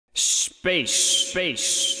Space.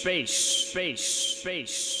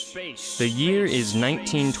 The year is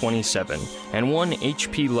 1927, and one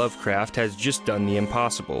H.P. Lovecraft has just done the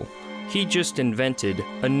impossible. He just invented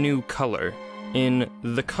a new color in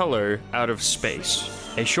The Color Out of Space,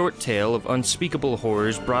 a short tale of unspeakable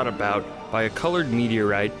horrors brought about by a colored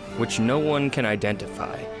meteorite which no one can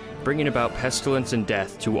identify, bringing about pestilence and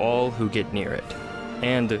death to all who get near it.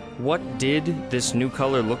 And what did this new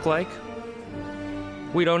color look like?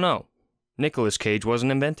 We don't know. Nicolas Cage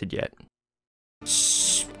wasn't invented yet.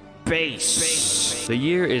 Space. The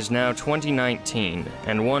year is now 2019,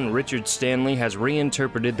 and one Richard Stanley has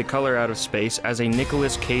reinterpreted The Color Out of Space as a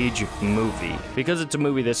Nicolas Cage movie. Because it's a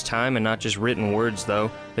movie this time and not just written words though,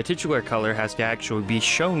 the titular color has to actually be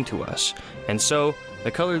shown to us. And so,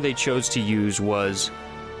 the color they chose to use was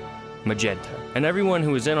magenta. And everyone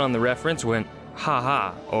who was in on the reference went, ha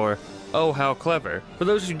ha, or oh how clever. For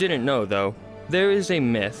those who didn't know though, there is a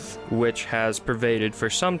myth, which has pervaded for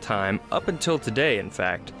some time, up until today in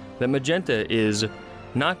fact, that magenta is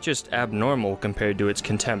not just abnormal compared to its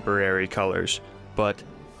contemporary colors, but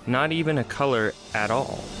not even a color at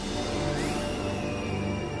all.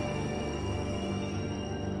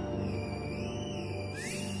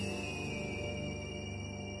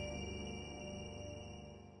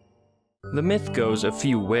 The myth goes a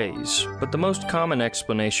few ways, but the most common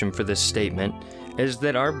explanation for this statement is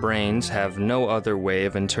that our brains have no other way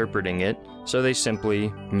of interpreting it, so they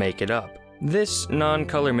simply make it up. This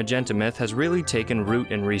non-color magenta myth has really taken root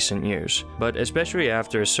in recent years, but especially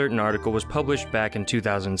after a certain article was published back in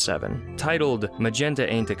 2007. Titled Magenta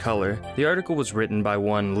Ain't a Color, the article was written by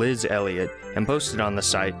one Liz Elliott and posted on the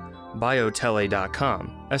site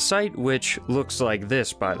biotele.com, a site which looks like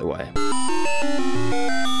this, by the way.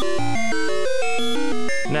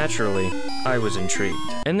 Naturally, I was intrigued.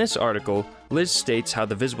 In this article, Liz states how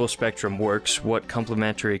the visible spectrum works, what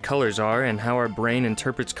complementary colors are, and how our brain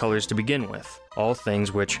interprets colors to begin with. All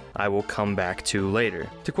things which I will come back to later.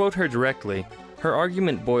 To quote her directly, her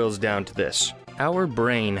argument boils down to this. Our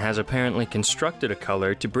brain has apparently constructed a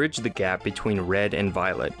color to bridge the gap between red and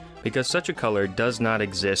violet, because such a color does not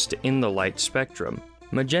exist in the light spectrum.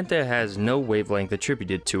 Magenta has no wavelength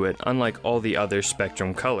attributed to it, unlike all the other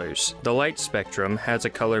spectrum colors. The light spectrum has a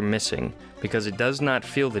color missing, because it does not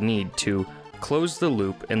feel the need to close the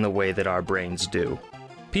loop in the way that our brains do.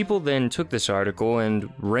 People then took this article and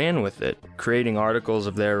ran with it, creating articles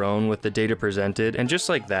of their own with the data presented, and just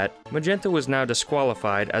like that, magenta was now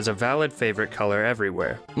disqualified as a valid favorite color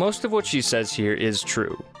everywhere. Most of what she says here is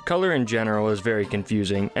true. Color in general is very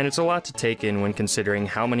confusing, and it's a lot to take in when considering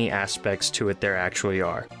how many aspects to it there actually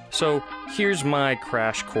are. So, here's my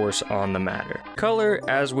crash course on the matter. Color,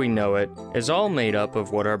 as we know it, is all made up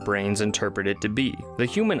of what our brains interpret it to be. The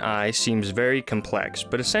human eye seems very complex,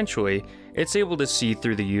 but essentially, it's able to see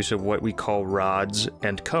through the use of what we call rods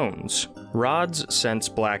and cones. Rods sense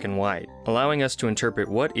black and white, allowing us to interpret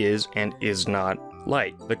what is and is not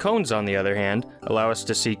light. The cones, on the other hand, allow us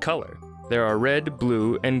to see color. There are red,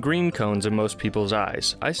 blue, and green cones in most people's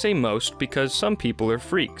eyes. I say most because some people are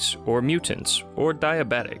freaks, or mutants, or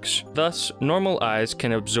diabetics. Thus, normal eyes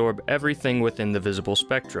can absorb everything within the visible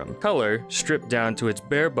spectrum. Color, stripped down to its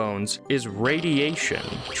bare bones, is radiation,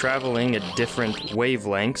 traveling at different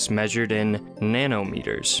wavelengths measured in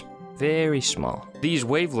nanometers. Very small. These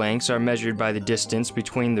wavelengths are measured by the distance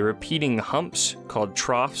between the repeating humps, called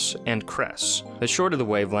troughs, and crests. The shorter the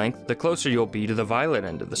wavelength, the closer you'll be to the violet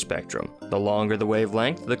end of the spectrum. The longer the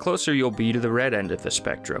wavelength, the closer you'll be to the red end of the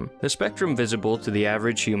spectrum. The spectrum visible to the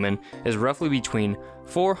average human is roughly between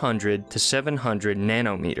 400 to 700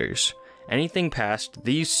 nanometers. Anything past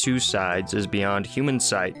these two sides is beyond human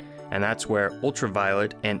sight, and that's where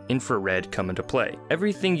ultraviolet and infrared come into play.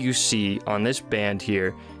 Everything you see on this band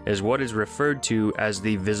here is what is referred to as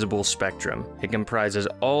the visible spectrum. It comprises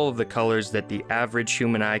all of the colors that the average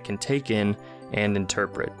human eye can take in and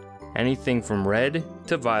interpret. Anything from red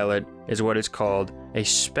to violet is what is called a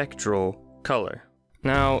spectral color.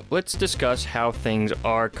 Now, let's discuss how things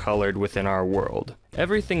are colored within our world.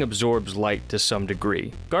 Everything absorbs light to some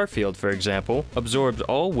degree. Garfield, for example, absorbs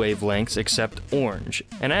all wavelengths except orange,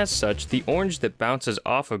 and as such, the orange that bounces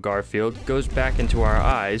off of Garfield goes back into our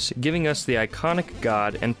eyes, giving us the iconic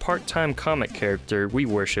god and part-time comic character we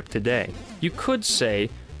worship today. You could say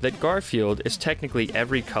that Garfield is technically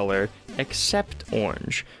every color except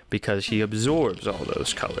orange, because he absorbs all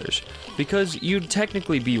those colors. Because you'd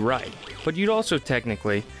technically be right, but you'd also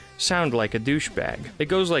technically sound like a douchebag. It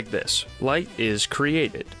goes like this. Light is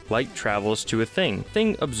created. Light travels to a thing.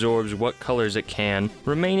 Thing absorbs what colors it can.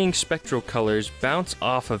 Remaining spectral colors bounce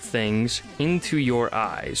off of things into your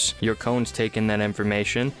eyes. Your cones take in that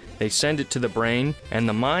information, They send it to the brain, and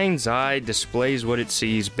the mind's eye displays what it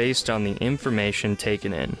sees based on the information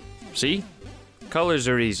taken in. See? Colors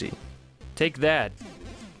are easy. Take that,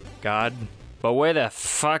 God. But where the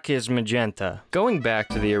fuck is magenta? Going back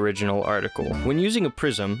to the original article, when using a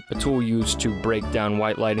prism, a tool used to break down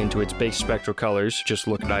white light into its base spectral colors, just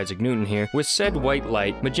look at Isaac Newton here, with said white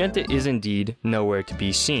light, magenta is indeed nowhere to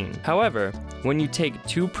be seen. However, when you take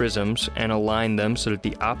two prisms and align them so that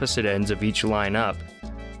the opposite ends of each line up,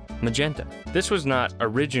 magenta. This was not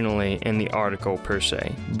originally in the article per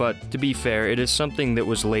se, but to be fair, it is something that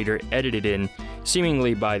was later edited in,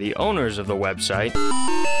 seemingly by the owners of the website,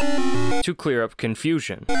 to clear up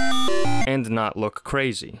confusion and not look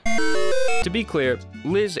crazy. To be clear,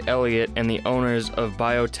 Liz Elliott and the owners of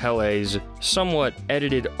Biotele's somewhat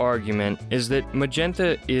edited argument is that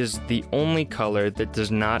magenta is the only color that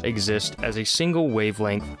does not exist as a single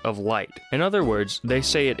wavelength of light. In other words, they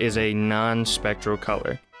say it is a non-spectral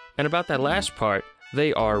color. And about that last part,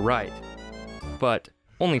 they are right. But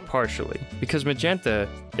only partially, because magenta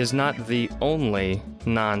is not the only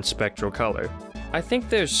non-spectral color. I think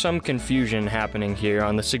there's some confusion happening here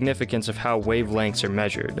on the significance of how wavelengths are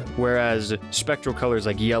measured, whereas spectral colors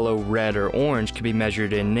like yellow, red, or orange can be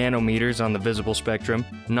measured in nanometers on the visible spectrum,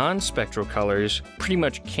 non-spectral colors pretty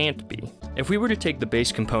much can't be. If we were to take the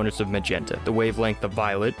base components of magenta, the wavelength of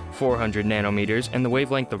violet, 400 nanometers, and the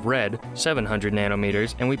wavelength of red, 700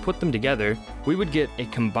 nanometers, and we put them together, we would get a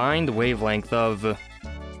combined wavelength of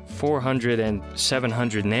 400 and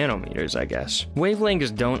 700 nanometers, I guess.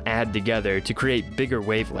 Wavelengths don't add together to create bigger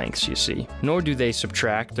wavelengths, you see, nor do they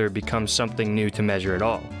subtract or become something new to measure at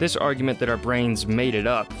all. This argument that our brains made it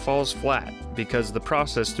up falls flat, because the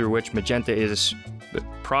process through which magenta is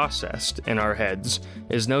processed in our heads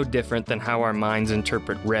is no different than how our minds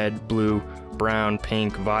interpret red, blue, brown,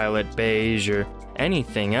 pink, violet, beige, or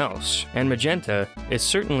anything else. And magenta is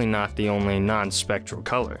certainly not the only non-spectral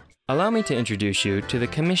color. Allow me to introduce you to the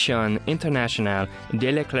Commission Internationale de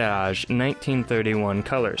l'Éclairage 1931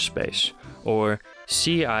 color space, or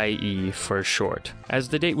CIE for short. As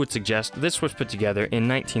the date would suggest, this was put together in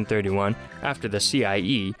 1931 after the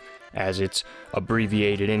CIE, as it's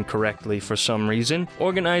abbreviated incorrectly for some reason,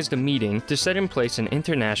 organized a meeting to set in place an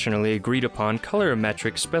internationally agreed upon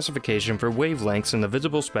colorimetric specification for wavelengths in the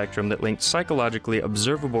visible spectrum that linked psychologically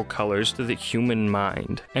observable colors to the human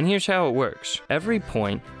mind. And here's how it works. Every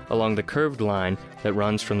point along the curved line that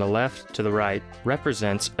runs from the left to the right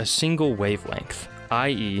represents a single wavelength,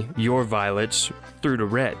 i.e. your violets through to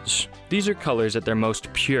reds. These are colors at their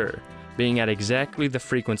most pure, being at exactly the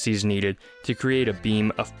frequencies needed to create a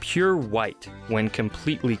beam of pure white when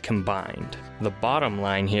completely combined. The bottom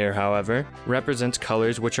line here, however, represents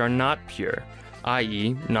colors which are not pure,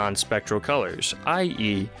 i.e. non-spectral colors,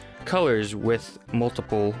 i.e. colors with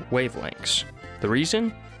multiple wavelengths. The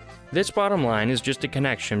reason? This bottom line is just a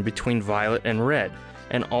connection between violet and red,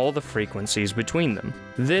 and all the frequencies between them.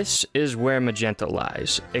 This is where magenta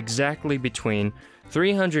lies, exactly between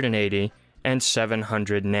 380 and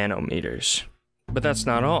 700 nanometers. But that's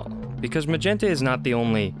not all, because magenta is not the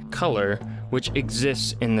only color which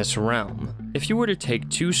exists in this realm. If you were to take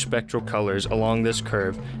two spectral colors along this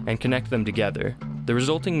curve and connect them together, the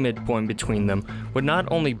resulting midpoint between them would not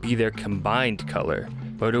only be their combined color,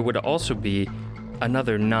 but it would also be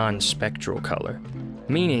another non-spectral color.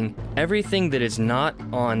 Meaning, everything that is not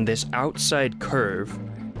on this outside curve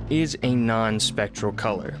is a non-spectral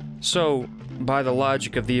color. So, by the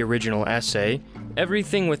logic of the original essay,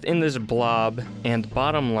 everything within this blob and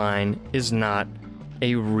bottom line is not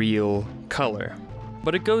a real color.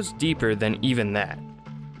 But it goes deeper than even that.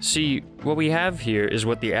 See, what we have here is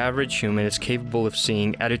what the average human is capable of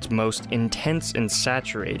seeing at its most intense and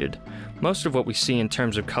saturated. Most of what we see in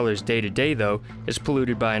terms of colors day to day, though, is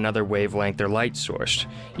polluted by another wavelength or light source.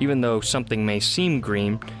 Even though something may seem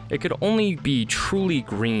green, it could only be truly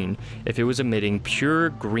green if it was emitting pure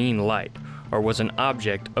green light, or was an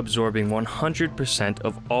object absorbing 100%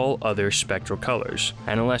 of all other spectral colors.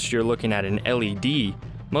 And unless you're looking at an LED,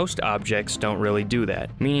 most objects don't really do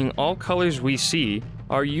that, meaning all colors we see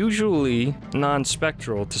are usually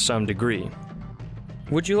non-spectral to some degree.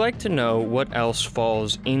 Would you like to know what else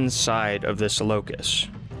falls inside of this locus?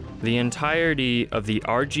 The entirety of the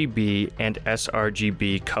RGB and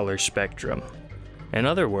sRGB color spectrum. In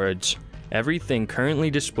other words, everything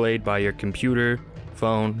currently displayed by your computer,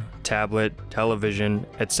 phone, tablet, television,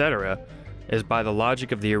 etc. is, by the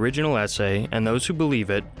logic of the original essay and those who believe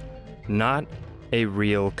it, not a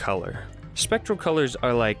real color. Spectral colors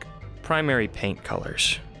are like primary paint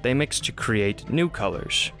colors. They mix to create new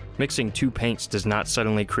colors. Mixing two paints does not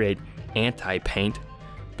suddenly create anti-paint,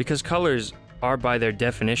 because colors are by their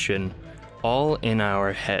definition all in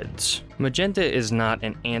our heads. Magenta is not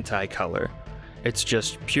an anti-color. It's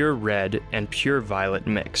just pure red and pure violet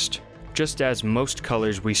mixed, just as most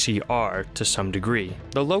colors we see are to some degree.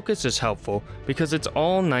 The locus is helpful because it's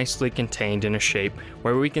all nicely contained in a shape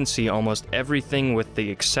where we can see almost everything with the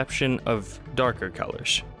exception of darker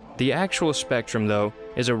colors. The actual spectrum, though,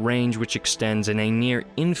 is a range which extends in a near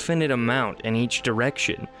infinite amount in each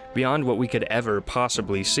direction, beyond what we could ever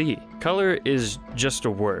possibly see. Color is just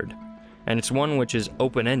a word, and it's one which is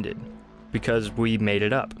open-ended, because we made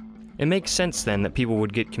it up. It makes sense then that people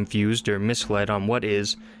would get confused or misled on what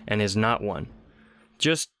is and is not one.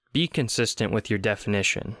 Just be consistent with your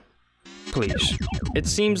definition, please. It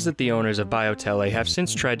seems that the owners of Biotele have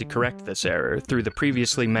since tried to correct this error through the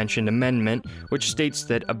previously mentioned amendment, which states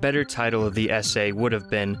that a better title of the essay would have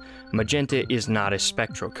been "Magenta is not a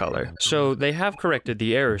spectral color." So they have corrected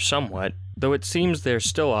the error somewhat, though it seems they're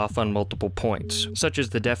still off on multiple points, such as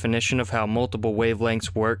the definition of how multiple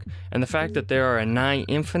wavelengths work and the fact that there are a nigh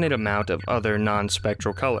infinite amount of other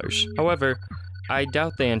non-spectral colors. However, I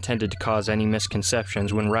doubt they intended to cause any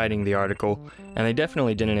misconceptions when writing the article, and they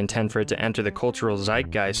definitely didn't intend for it to enter the cultural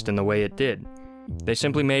zeitgeist in the way it did. They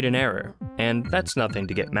simply made an error, and that's nothing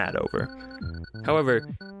to get mad over. However,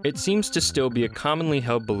 it seems to still be a commonly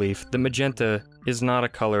held belief that magenta is not a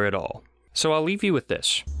color at all. So I'll leave you with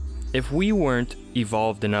this. If we weren't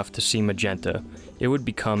evolved enough to see magenta, it would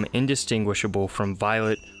become indistinguishable from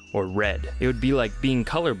violet or red. It would be like being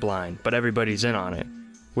colorblind, but everybody's in on it,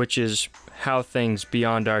 which is how things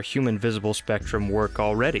beyond our human visible spectrum work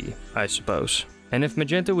already, I suppose. And if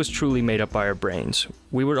magenta was truly made up by our brains,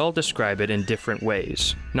 we would all describe it in different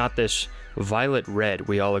ways, not this violet red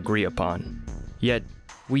we all agree upon. Yet,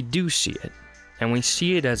 we do see it, and we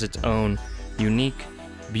see it as its own unique,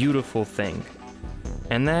 beautiful thing.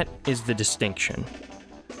 And that is the distinction.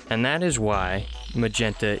 And that is why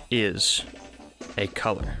magenta is a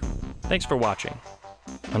color. Thanks for watching.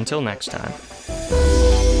 Until next time.